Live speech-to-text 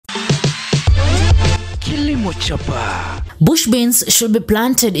KILIMO CHAPAA. Bush beans should be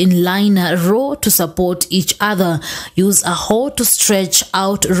planted in line row to support each other. Use a hoe to stretch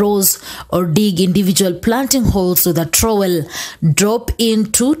out rows or dig individual planting holes with a trowel. Drop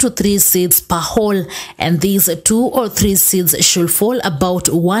in 2 to 3 seeds per hole, and these 2 or 3 seeds should fall about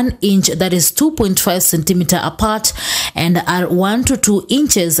 1 inch, that is 2.5 centimeter apart, and are 1 to 2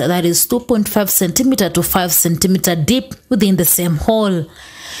 inches, that is 2.5 centimeter to 5 centimeter deep within the same hole.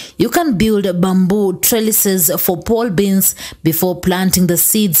 You can build bamboo trellises for pole beans before planting the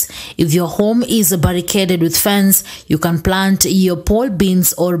seeds. If your home is barricaded with fence, you can plant your pole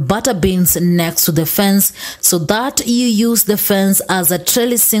beans or butter beans next to the fence so that you use the fence as a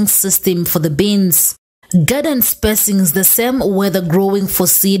trellising system for the beans. Garden spacing is the same whether growing for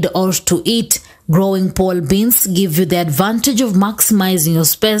seed or to eat. Growing pole beans give you the advantage of maximizing your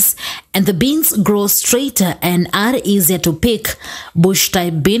space, and the beans grow straighter and are easier to pick.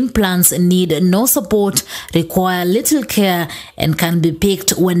 Bush-type bean plants need no support, require little care, and can be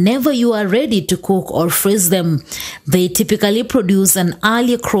picked whenever you are ready to cook or freeze them. They typically produce an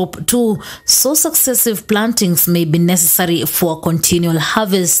early crop too, so successive plantings may be necessary for a continual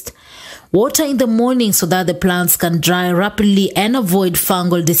harvest. Water in the morning so that the plants can dry rapidly and avoid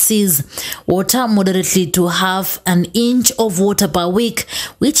fungal disease. Water moderately to half an inch of water per week,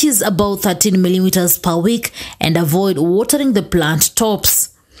 which is about 13 millimeters per week, and avoid watering the plant tops.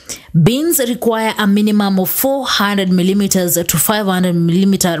 Beans require a minimum of 400 millimeters to 500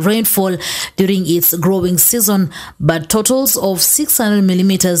 millimeter rainfall during its growing season, but totals of 600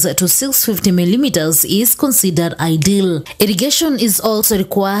 millimeters to 650 millimeters is considered ideal. Irrigation is also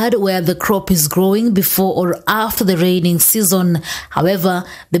required where the crop is growing before or after the raining season. However,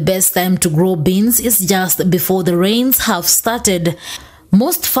 the best time to grow beans is just before the rains have started.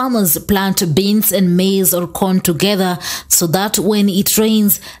 Most farmers plant beans and maize or corn together so that when it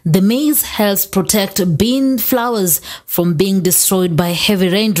rains, the maize helps protect bean flowers from being destroyed by heavy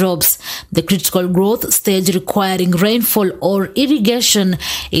raindrops. The critical growth stage requiring rainfall or irrigation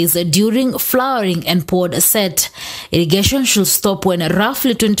is during flowering and pod set. Irrigation should stop when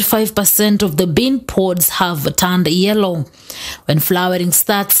roughly 25% of the bean pods have turned yellow. When flowering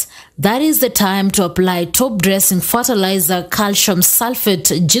starts, that is the time to apply top dressing fertilizer, calcium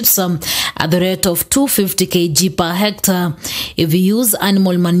sulfate, gypsum at the rate of 250 kg per hectare. If you use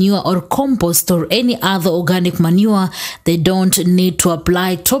animal manure or compost or any other organic manure, they don't need to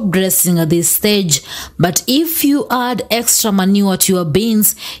apply top dressing at this stage. But if you add extra manure to your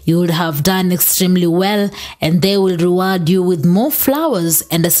beans, you would have done extremely well, and they will reward you with more flowers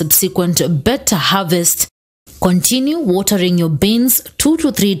and a subsequent better harvest. Continue watering your beans 2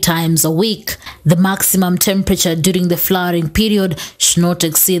 to 3 times a week. The maximum temperature during the flowering period should not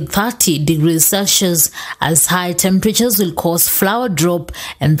exceed 30 degrees Celsius, as high temperatures will cause flower drop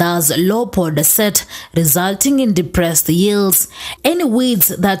and thus low pod set, resulting in depressed yields. Any weeds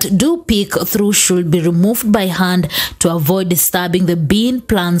that do peek through should be removed by hand to avoid disturbing the bean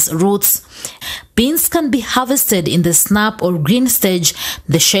plant's roots. Beans can be harvested in the snap or green stage,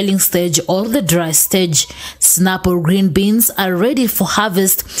 the shelling stage, or the dry stage. Snap or green beans are ready for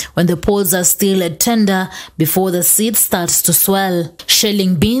harvest when the pods are still tender before the seed starts to swell.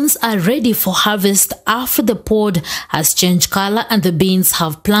 Shelling beans are ready for harvest after the pod has changed color and the beans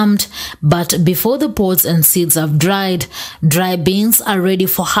have plumped, but before the pods and seeds have dried. Dry beans are ready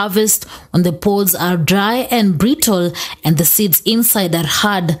for harvest when the pods are dry and brittle and the seeds inside are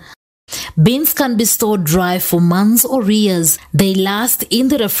hard. Beans can be stored dry for months or years. They last in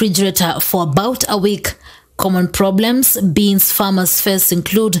the refrigerator for about a week. Common problems beans farmers face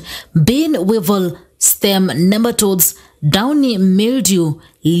include bean weevil, stem nematodes, downy mildew,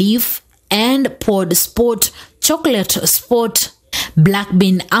 leaf and pod spot, chocolate spot, black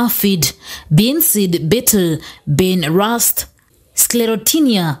bean aphid, bean seed beetle, bean rust,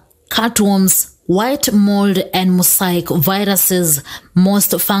 sclerotinia, cutworms, white mold, and mosaic viruses.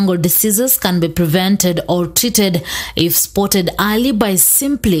 Most fungal diseases can be prevented or treated if spotted early by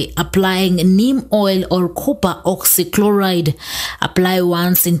simply applying neem oil or copper oxychloride. Apply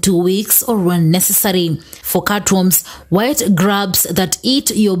once in 2 weeks or when necessary. For cutworms, white grubs that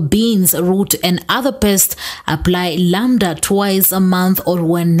eat your beans, root, and other pests, apply lambda twice a month or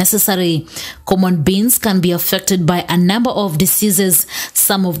when necessary. Common beans can be affected by a number of diseases.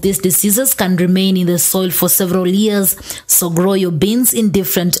 Some of these diseases can remain in the soil for several years, so grow your beans in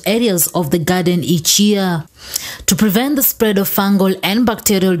different areas of the garden each year. To prevent the spread of fungal and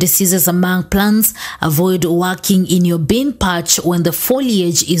bacterial diseases among plants, avoid working in your bean patch when the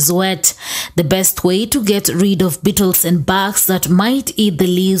foliage is wet. The best way to get rid of beetles and bugs that might eat the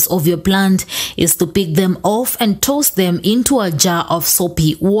leaves of your plant is to pick them off and toss them into a jar of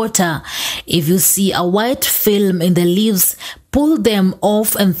soapy water. If you see a white film in the leaves, pull them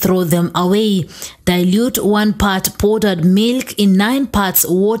off and throw them away. Dilute 1 part powdered milk in 9 parts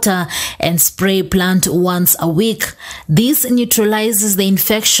water and spray plant once a week. This neutralizes the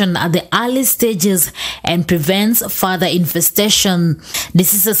infection at the early stages and prevents further infestation.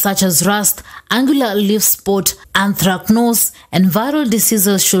 Diseases such as rust, angular leaf spot, anthracnose, and viral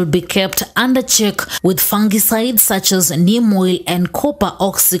diseases should be kept under check with fungicides such as neem oil and copper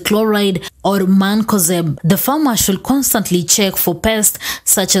oxychloride or mancozeb. The farmer should constantly check for pests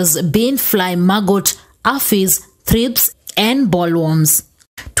such as bean fly, maggot, aphids, thrips, and bollworms.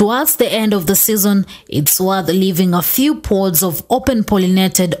 Towards the end of the season, it's worth leaving a few pods of open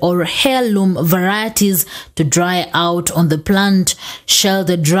pollinated or heirloom varieties to dry out on the plant. Shell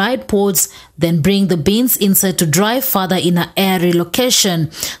the dried pods, then bring the beans inside to dry further in an airy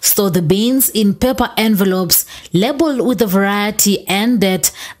location. Store the beans in paper envelopes, label with the variety and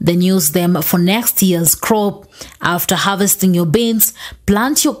date, then use them for next year's crop. After harvesting your beans,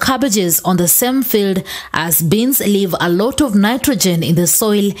 plant your cabbages on the same field, as beans leave a lot of nitrogen in the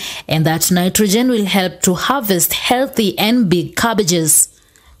soil, and that nitrogen will help to harvest healthy and big cabbages.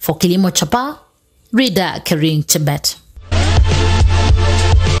 For Kilimo Chapaa, Reader Kering Chebet.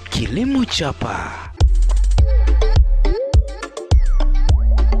 Kilimo Chapaa.